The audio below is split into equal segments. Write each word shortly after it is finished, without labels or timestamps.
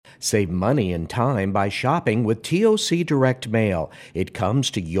Save money and time by shopping with TOC Direct Mail. It comes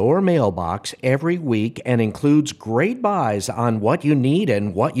to your mailbox every week and includes great buys on what you need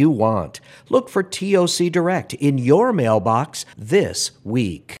and what you want. Look for TOC Direct in your mailbox this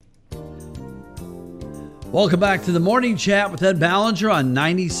week. Welcome back to the Morning Chat with Ed Ballinger on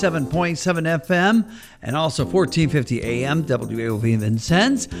 97.7 FM and also 1450 AM WAOV in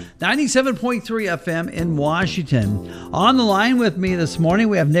Vincennes, 97.3 FM in Washington. On the line with me this morning,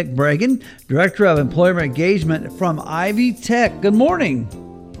 we have Nick Bragan, Director of Employer Engagement from Ivy Tech. Good morning.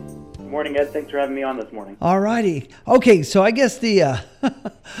 Good morning, Ed. Thanks for having me on this morning. All righty. Okay, so I guess the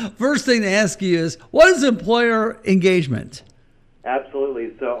first thing to ask you is, what is employer engagement?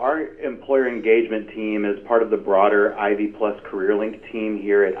 Absolutely. So our employer engagement team is part of the broader Ivy Plus CareerLink team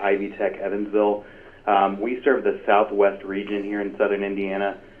here at Ivy Tech Evansville. We serve the southwest region here in southern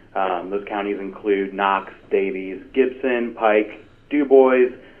Indiana. Those counties include Knox, Davies, Gibson, Pike, DuBois,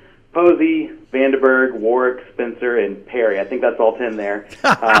 Posey, Vandenberg, Warwick, Spencer, and Perry. I think that's all 10 there.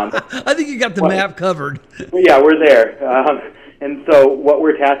 I think you got the map covered. Yeah, we're there. And so what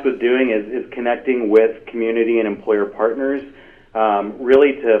we're tasked with doing is connecting with community and employer partners,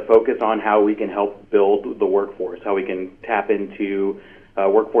 really to focus on how we can help build the workforce, how we can tap into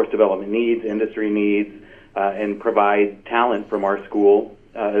workforce development needs, industry needs, and provide talent from our school,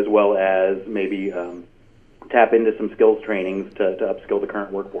 as well as maybe tap into some skills trainings to upskill the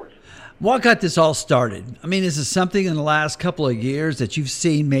current workforce. What got this all started? I mean, is this something in the last couple of years that you've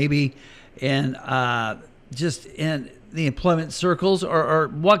seen maybe in just in the employment circles, or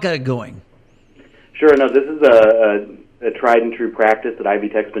what got it going? Sure. No, this is a tried and true practice that Ivy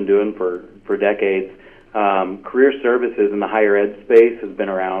Tech's been doing for decades. Career services in the higher ed space has been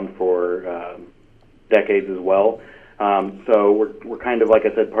around for decades as well. So we're kind of, like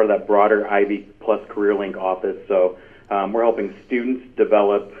I said, part of that broader Ivy Plus CareerLink office. So we're helping students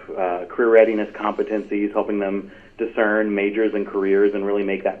develop career readiness competencies, helping them discern majors and careers and really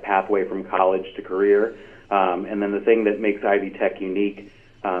make that pathway from college to career. And then the thing that makes Ivy Tech unique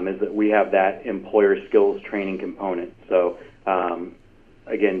is that we have that employer skills training component. So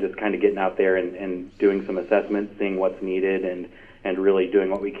again, just kind of getting out there and doing some assessments, seeing what's needed, and really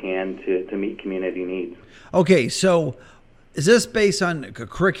doing what we can to meet community needs. Okay, so is this based on a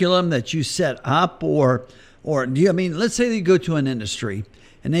curriculum that you set up, or do you, I mean, let's say you go to an industry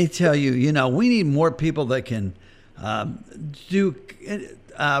and they tell you, we need more people that can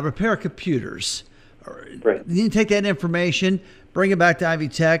repair computers. Right. You take that information, bring it back to Ivy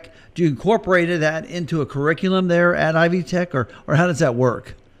Tech. Do you incorporate that into a curriculum there at Ivy Tech, or how does that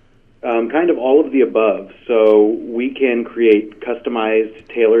work? Kind of all of the above. So we can create customized,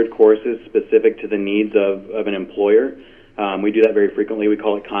 tailored courses specific to the needs of an employer. We do that very frequently. We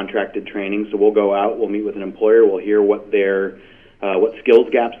call it contracted training. So we'll go out, we'll meet with an employer, we'll hear what skills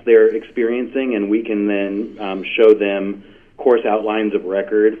gaps they're experiencing, and we can then show them course outlines of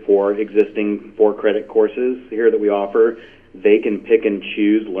record for existing 4-credit courses here that we offer. They can pick and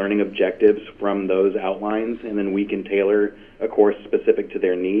choose learning objectives from those outlines, and then we can tailor a course specific to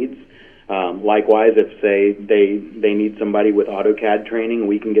their needs. Likewise, if, say, they need somebody with AutoCAD training,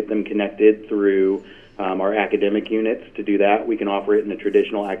 we can get them connected through our academic units to do that. We can offer it in a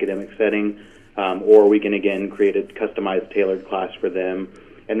traditional academic setting, or we can, again, create a customized, tailored class for them.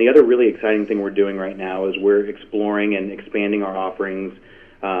 And the other really exciting thing we're doing right now is we're exploring and expanding our offerings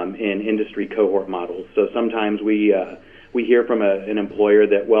in industry cohort models. So sometimes we hear from an employer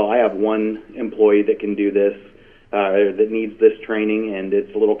that, well, I have one employee that can do this, that needs this training, and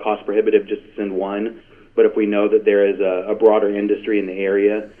it's a little cost prohibitive just to send one. But if we know that there is a broader industry in the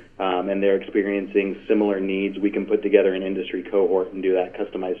area and they're experiencing similar needs, we can put together an industry cohort and do that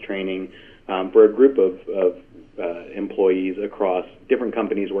customized training for a group of employees across different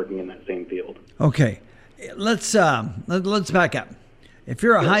companies working in that same field. Okay, let's back up. If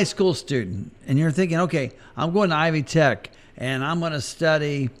you're a high school student and you're thinking, okay, I'm going to Ivy Tech and I'm going to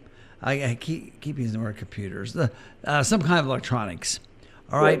study, I keep using the word computers, some kind of electronics.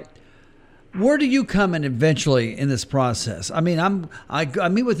 All right. Where do you come in eventually in this process? I mean, I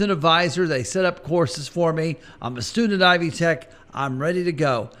meet with an advisor. They set up courses for me. I'm a student at Ivy Tech. I'm ready to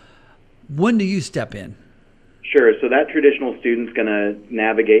go. When do you step in? Sure. So that traditional student's going to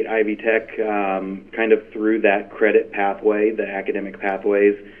navigate Ivy Tech kind of through that credit pathway, the academic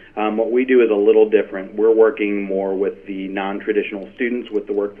pathways. What we do is a little different. We're working more with the non-traditional students, with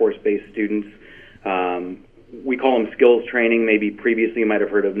the workforce-based students. We call them skills training. Maybe previously you might have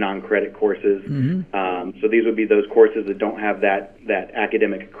heard of non-credit courses. Mm-hmm. So these would be those courses that don't have that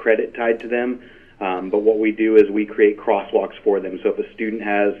academic credit tied to them. But what we do is we create crosswalks for them. So if a student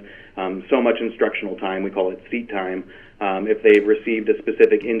has so much instructional time, we call it seat time, If they've received a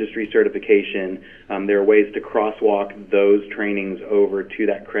specific industry certification, there are ways to crosswalk those trainings over to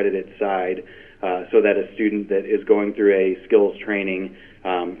that credited side, so that a student that is going through a skills training,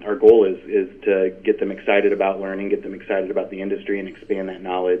 our goal is to get them excited about learning, get them excited about the industry, and expand that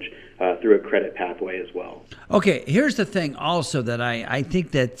knowledge through a credit pathway as well. Okay, here's the thing also that I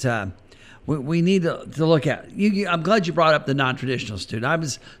think that we need to look at. I'm glad you brought up the non-traditional student. I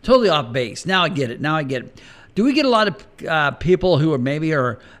was totally off base. Now I get it. Do we get a lot of people who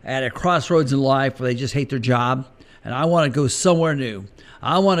are at a crossroads in life where they just hate their job, and I want to go somewhere new?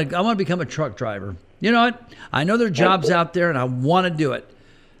 I want to become a truck driver. You know what? I know there are jobs out there, and I want to do it,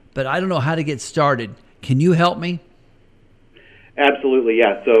 but I don't know how to get started. Can you help me? Absolutely,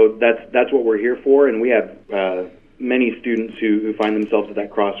 yeah. So that's what we're here for, and we have many students who find themselves at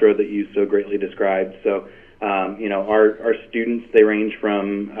that crossroad that you so greatly described. So, our students, they range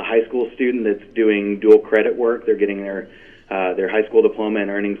from a high school student that's doing dual credit work. They're getting their high school diploma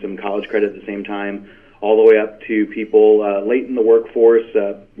and earning some college credit at the same time, all the way up to people late in the workforce,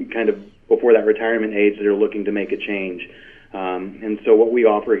 kind of before that retirement age, that are looking to make a change. And so what we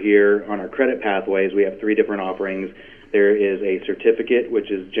offer here on our credit pathways, we have 3 different offerings. There is a certificate, which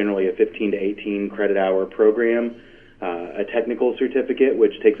is generally a 15 to 18 credit hour program. A technical certificate,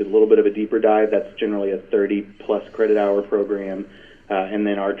 which takes a little bit of a deeper dive. That's generally a 30-plus credit hour program. And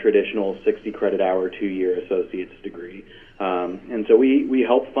then our traditional 60 credit hour 2-year associate's degree. And so we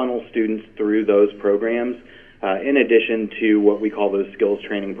help funnel students through those programs, in addition to what we call those skills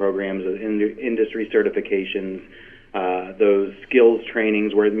training programs, industry certifications, those skills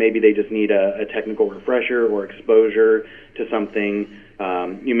trainings where maybe they just need a technical refresher or exposure to something.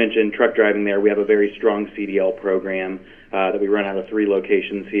 You mentioned truck driving there. We have a very strong CDL program that we run out of 3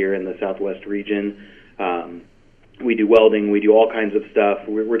 locations here in the Southwest region. We do welding. We do all kinds of stuff.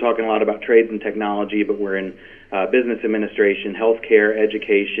 We're talking a lot about trades and technology, but we're in business administration, healthcare,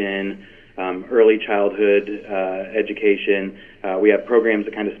 education, early childhood education. We have programs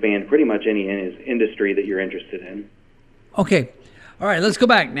that kind of span pretty much any industry that you're interested in. Okay. All right, let's go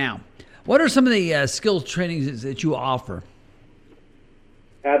back now. What are some of the skills trainings that you offer?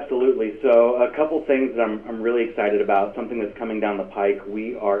 Absolutely. So a couple things that I'm really excited about, something that's coming down the pike.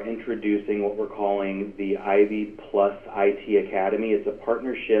 We are introducing what we're calling the Ivy Plus IT Academy. It's a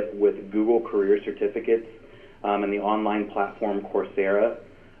partnership with Google Career Certificates and the online platform Coursera.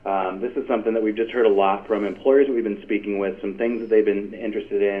 This is something that we've just heard a lot from employers that we've been speaking with, some things that they've been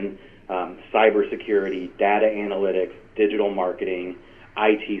interested in, cybersecurity, data analytics, digital marketing,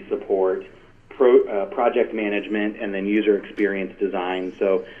 IT support, project management, and then user experience design.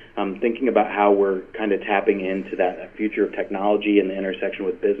 So thinking about how we're kind of tapping into that future of technology and the intersection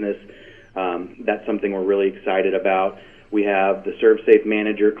with business, that's something we're really excited about. We have the ServSafe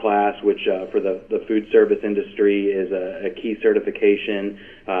Manager class, which for the food service industry is a key certification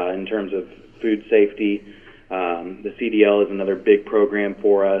in terms of food safety. The CDL is another big program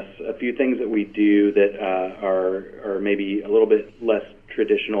for us. A few things that we do that are maybe a little bit less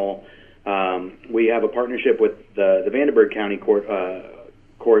traditional. We have a partnership with the Vanderburgh County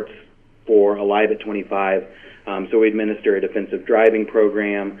courts for Alive at 25. So we administer a defensive driving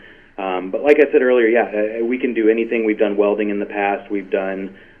program. But like I said earlier, we can do anything. We've done welding in the past. We've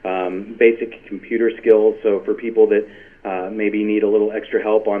done basic computer skills. So for people that maybe need a little extra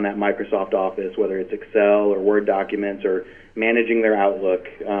help on that Microsoft Office, whether it's Excel or Word documents or managing their Outlook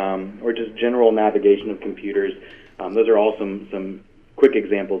or just general navigation of computers, those are all some quick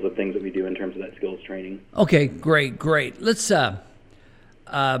examples of things that we do in terms of that skills training. Okay, great. Let's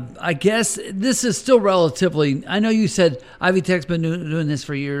I guess this is still relatively, I know you said Ivy Tech's been doing this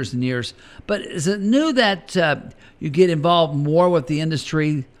for years and years, but is it new that you get involved more with the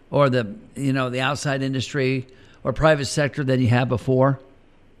industry or the outside industry or private sector than you have before?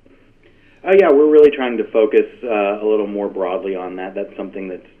 Yeah, we're really trying to focus a little more broadly on that. That's something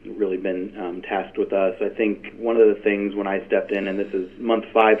that's really been tasked with us. I think one of the things when I stepped in, and this is month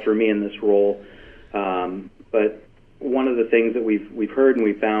 5 for me in this role, but one of the things that we've heard and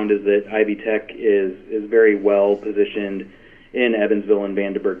we've found is that Ivy Tech is very well positioned in Evansville and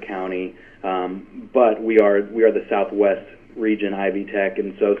Vanderburgh County, but we are the Southwest region Ivy Tech,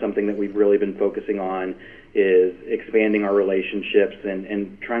 and so something that we've really been focusing on is expanding our relationships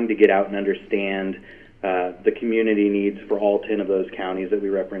and trying to get out and understand the community needs for all 10 of those counties that we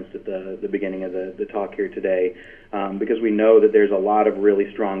referenced at the beginning of the talk here today, because we know that there's a lot of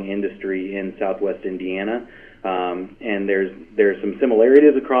really strong industry in Southwest Indiana. And there's some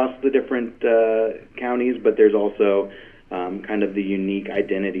similarities across the different counties, but there's also kind of the unique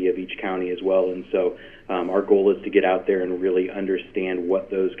identity of each county as well. And so our goal is to get out there and really understand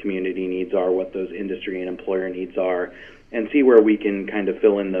what those community needs are, what those industry and employer needs are, and see where we can kind of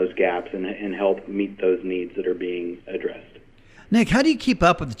fill in those gaps and help meet those needs that are being addressed. Nick, how do you keep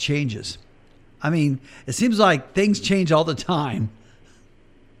up with the changes? I mean, it seems like things change all the time.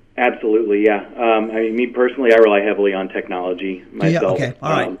 Absolutely, yeah. I mean, me personally, I rely heavily on technology myself. Yeah, okay,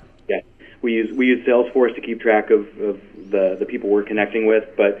 all right. Yeah, we use Salesforce to keep track of the people we're connecting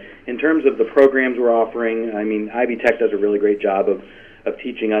with. But in terms of the programs we're offering, I mean, Ivy Tech does a really great job of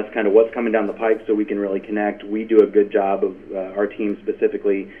teaching us kind of what's coming down the pike so we can really connect. We do a good job of our team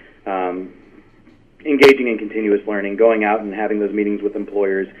specifically engaging in continuous learning, going out and having those meetings with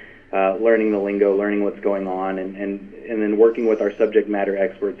employers, learning the lingo, learning what's going on, and then working with our subject matter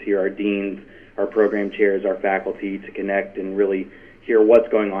experts here, our deans, our program chairs, our faculty, to connect and really hear what's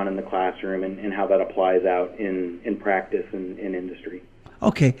going on in the classroom and how that applies out in practice and in industry.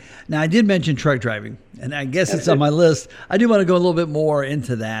 Okay. Now, I did mention truck driving, and I guess it's on my list. I do want to go a little bit more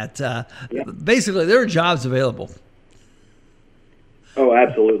into that. Basically, there are jobs available. Oh,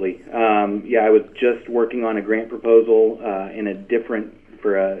 absolutely. I was just working on a grant proposal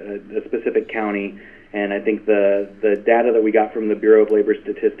for a specific county, and I think the data that we got from the Bureau of Labor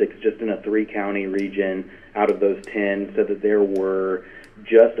Statistics, just in a 3-county region out of those 10, said that there were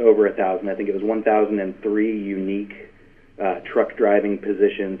just over 1,000. I think it was 1,003 unique truck driving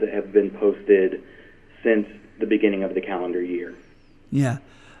positions that have been posted since the beginning of the calendar year. Yeah.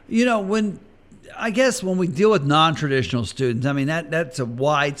 You know, when we deal with non-traditional students, I mean, that's a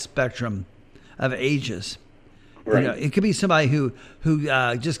wide spectrum of ages. Right. You know, it could be somebody who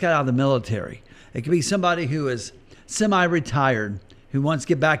just got out of the military. It could be somebody who is semi-retired, who wants to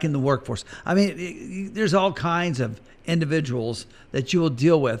get back in the workforce. I mean, there's all kinds of individuals that you will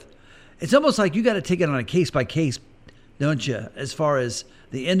deal with. It's almost like you got to take it on a case-by-case, don't you, as far as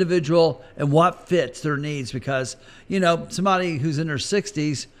the individual and what fits their needs. Because, you know, somebody who's in their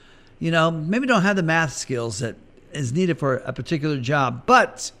 60s, you know, maybe don't have the math skills that is needed for a particular job,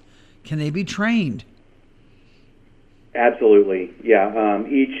 but can they be trained? Absolutely, yeah.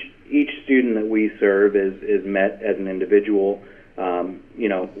 Each student that we serve is met as an individual. You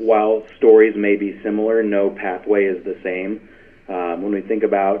know, while stories may be similar, no pathway is the same. When we think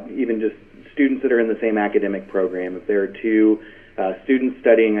about even just students that are in the same academic program, if there are two students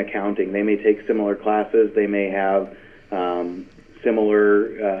studying accounting, they may take similar classes, they may have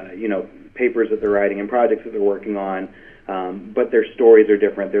similar, papers that they're writing and projects that they're working on, but their stories are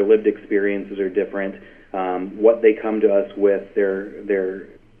different, their lived experiences are different. What they come to us with, their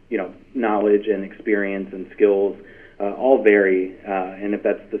knowledge and experience and skills, all vary. And if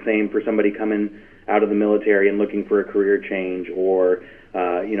that's the same for somebody coming out of the military and looking for a career change, or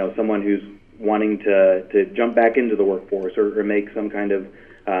someone who's wanting to jump back into the workforce or make some kind of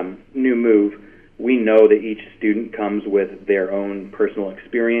new move, we know that each student comes with their own personal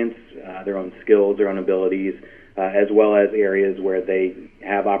experience, their own skills, their own abilities, as well as areas where they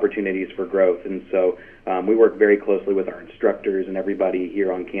have opportunities for growth. And so we work very closely with our instructors and everybody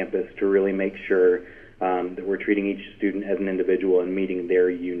here on campus to really make sure that we're treating each student as an individual and meeting their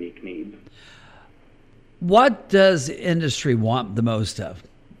unique needs. What does industry want the most of?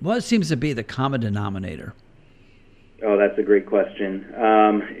 What seems to be the common denominator? Oh, that's a great question.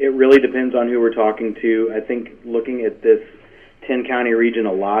 It really depends on who we're talking to. I think looking at this 10-county region,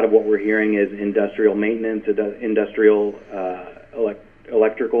 a lot of what we're hearing is industrial maintenance, industrial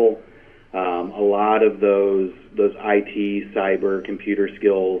electrical, a lot of those IT, cyber, computer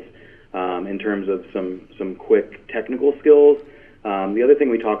skills in terms of some quick technical skills. The other thing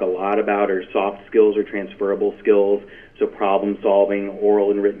we talk a lot about are soft skills or transferable skills, so problem solving,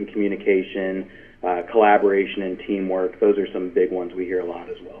 oral and written communication, collaboration and teamwork. Those are some big ones we hear a lot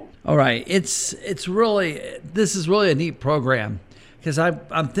as well. All right. This is really a neat program, because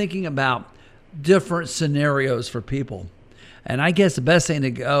I'm thinking about different scenarios for people. And I guess the best thing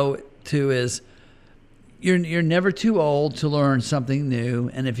to go to is you're never too old to learn something new.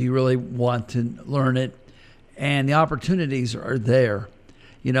 And if you really want to learn it, and the opportunities are there.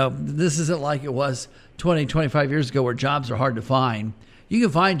 You know, this isn't like it was 20, 25 years ago where jobs are hard to find. You can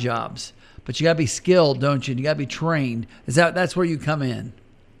find jobs, but you got to be skilled, don't you? You got to be trained. That's where you come in?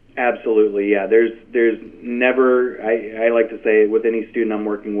 Absolutely, yeah. There's never, I like to say, with any student I'm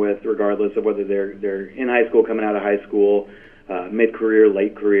working with, regardless of whether they're in high school, coming out of high school, mid-career,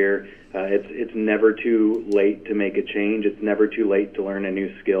 late career, it's never too late to make a change. It's never too late to learn a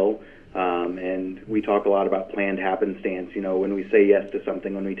new skill. And we talk a lot about planned happenstance. When we say yes to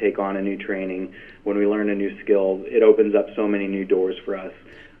something, when we take on a new training, when we learn a new skill, it opens up so many new doors for us.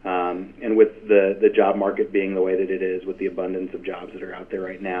 And with the job market being the way that it is, with the abundance of jobs that are out there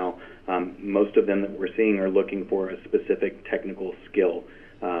right now, most of them that we're seeing are looking for a specific technical skill.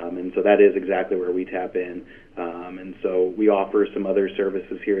 And so that is exactly where we tap in. And so we offer some other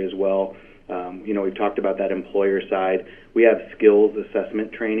services here as well. We've talked about that employer side. We have skills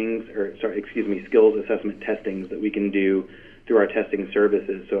assessment skills assessment testings that we can do through our testing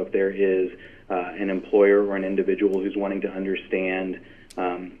services. So if there is an employer or an individual who's wanting to understand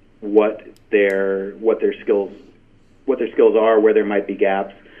what their skills are, where there might be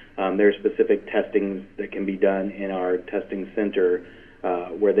gaps, there are specific testings that can be done in our testing center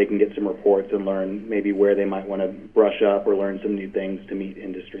where they can get some reports and learn maybe where they might want to brush up or learn some new things to meet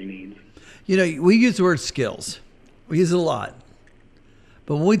industry needs. We use the word skills. We use it a lot.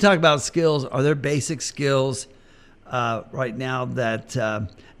 But when we talk about skills, are there basic skills right now that,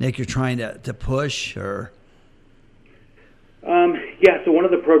 Nick, you're trying to push? Or so one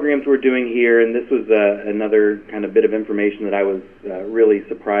of the programs we're doing here, and this was another kind of bit of information that I was really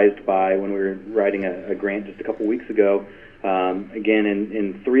surprised by when we were writing a grant just a couple weeks ago. Again,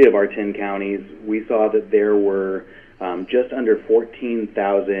 in 3 of our 10 counties, we saw that there were just under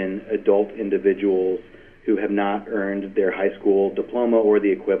 14,000 adult individuals who have not earned their high school diploma or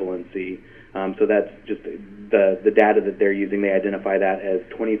the equivalency. So that's just the data that they're using. They identify that as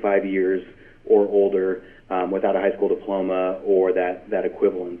 25 years or older without a high school diploma or that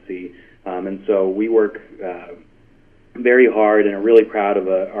equivalency. And so we work very hard and are really proud of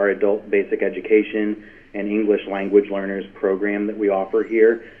our adult basic education and English language learners program that we offer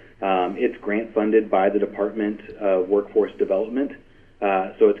here. It's grant funded by the Department of Workforce Development,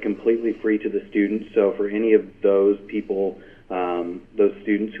 so it's completely free to the students. So for any of those people, those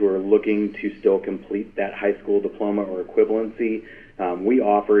students who are looking to still complete that high school diploma or equivalency, we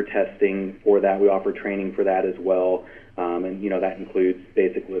offer testing for that. We offer training for that as well. And that includes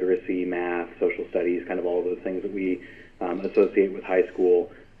basic literacy, math, social studies, kind of all of those things that we associate with high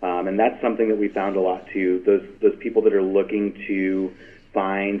school. And that's something that we found a lot too. Those people that are looking to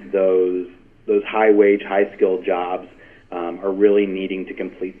find those high-wage, high-skilled jobs are really needing to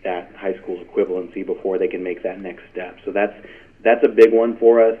complete that high school equivalency before they can make that next step. So that's a big one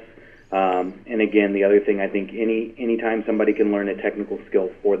for us. And again, the other thing, I think anytime somebody can learn a technical skill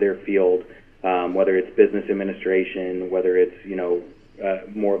for their field, whether it's business administration, whether it's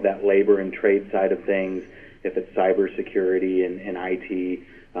more of that labor and trade side of things, if it's cybersecurity and IT,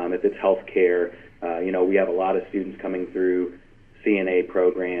 if it's healthcare, we have a lot of students coming through CNA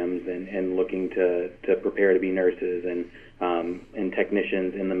programs and looking to prepare to be nurses and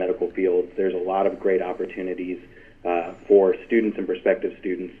technicians in the medical fields. There's a lot of great opportunities for students and prospective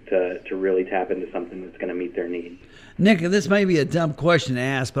students to really tap into something that's going to meet their needs. Nick, this may be a dumb question to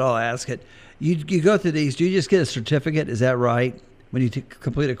ask, but I'll ask it. You go through these, do you just get a certificate? Is that right? When you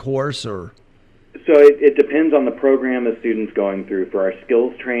complete a course, or? So it depends on the program the student's going through. For our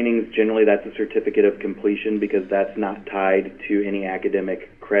skills trainings, generally that's a certificate of completion because that's not tied to any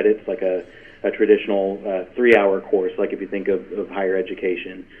academic credits like a traditional 3-hour course, like if you think of higher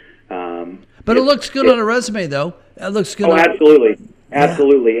education. But it looks good on a resume, though. It looks good. Oh, absolutely.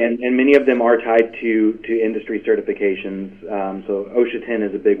 Absolutely. Yeah. And many of them are tied to industry certifications. So OSHA 10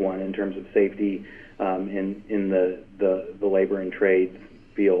 is a big one in terms of safety in the labor and trade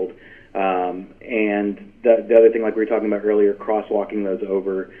field. And the other thing, like we were talking about earlier, crosswalking those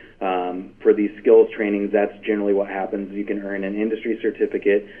over for these skills trainings, that's generally what happens. You can earn an industry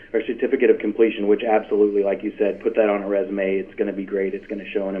certificate or certificate of completion, which absolutely, like you said, put that on a resume. It's going to be great. It's going to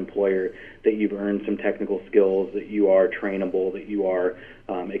show an employer that you've earned some technical skills, that you are trainable, that you are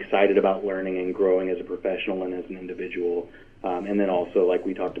excited about learning and growing as a professional and as an individual. And then also, like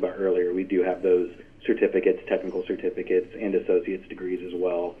we talked about earlier, we do have those certificates, technical certificates, and associate's degrees as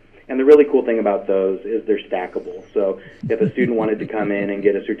well. And the really cool thing about those is they're stackable. So if a student wanted to come in and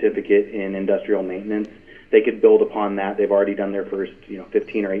get a certificate in industrial maintenance, they could build upon that. They've already done their first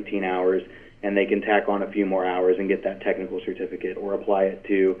 15 or 18 hours, and they can tack on a few more hours and get that technical certificate or apply it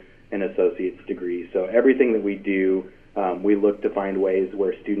to an associate's degree. So everything that we do, we look to find ways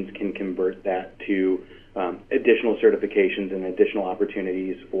where students can convert that to additional certifications and additional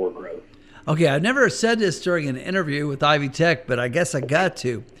opportunities for growth. Okay, I've never said this during an interview with Ivy Tech, but I guess I got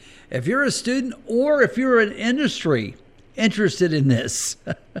to. If you're a student or if you're an industry interested in this,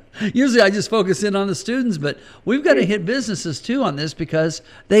 usually I just focus in on the students, but we've got to hit businesses too on this because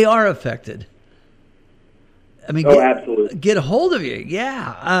they are affected. I mean, absolutely. Get a hold of you.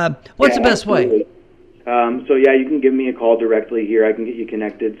 Yeah. What's the best way? So yeah, you can give me a call directly here. I can get you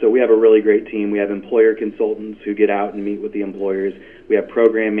connected. So we have a really great team. We have employer consultants who get out and meet with the employers. We have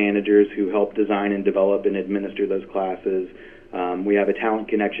program managers who help design and develop and administer those classes. We have a talent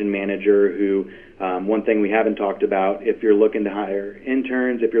connection manager who, one thing we haven't talked about, if you're looking to hire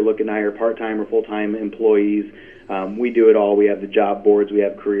interns, if you're looking to hire part-time or full-time employees, we do it all. We have the job boards, we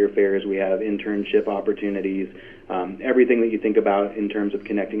have career fairs, we have internship opportunities, everything that you think about in terms of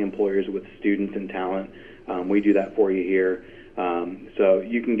connecting employers with students and talent. We do that for you here. So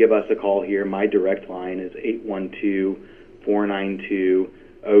you can give us a call here. My direct line is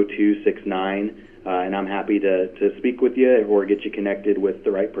 812-492-0269. And I'm happy to speak with you or get you connected with the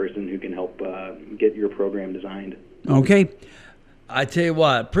right person who can help get your program designed. Okay. I tell you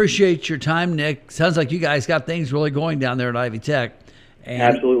what, appreciate your time, Nick. Sounds like you guys got things really going down there at Ivy Tech. And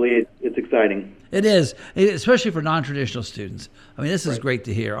absolutely. It's exciting. It is, especially for non-traditional students. I mean, this is great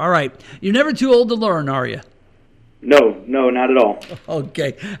to hear. All right. You're never too old to learn, are you? No, not at all.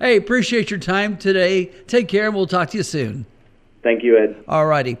 Okay. Hey, appreciate your time today. Take care, and we'll talk to you soon. Thank you, Ed. All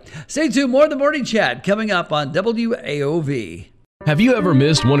righty. Stay tuned. More of the Morning Chat coming up on WAOV. Have you ever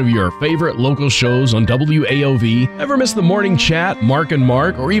missed one of your favorite local shows on WAOV? Ever missed the Morning Chat, Mark and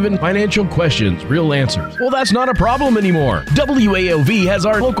Mark, or even Financial Questions, Real Answers? Well, that's not a problem anymore. WAOV has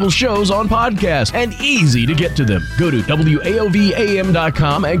our local shows on podcast and easy to get to them. Go to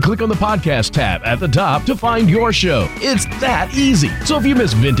WAOVAM.com and click on the podcast tab at the top to find your show. It's that easy. So if you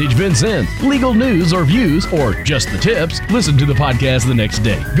miss Vintage Vincent, legal news or views, or just the tips, listen to the podcast the next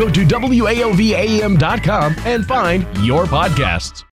day. Go to WAOVAM.com and find your podcasts.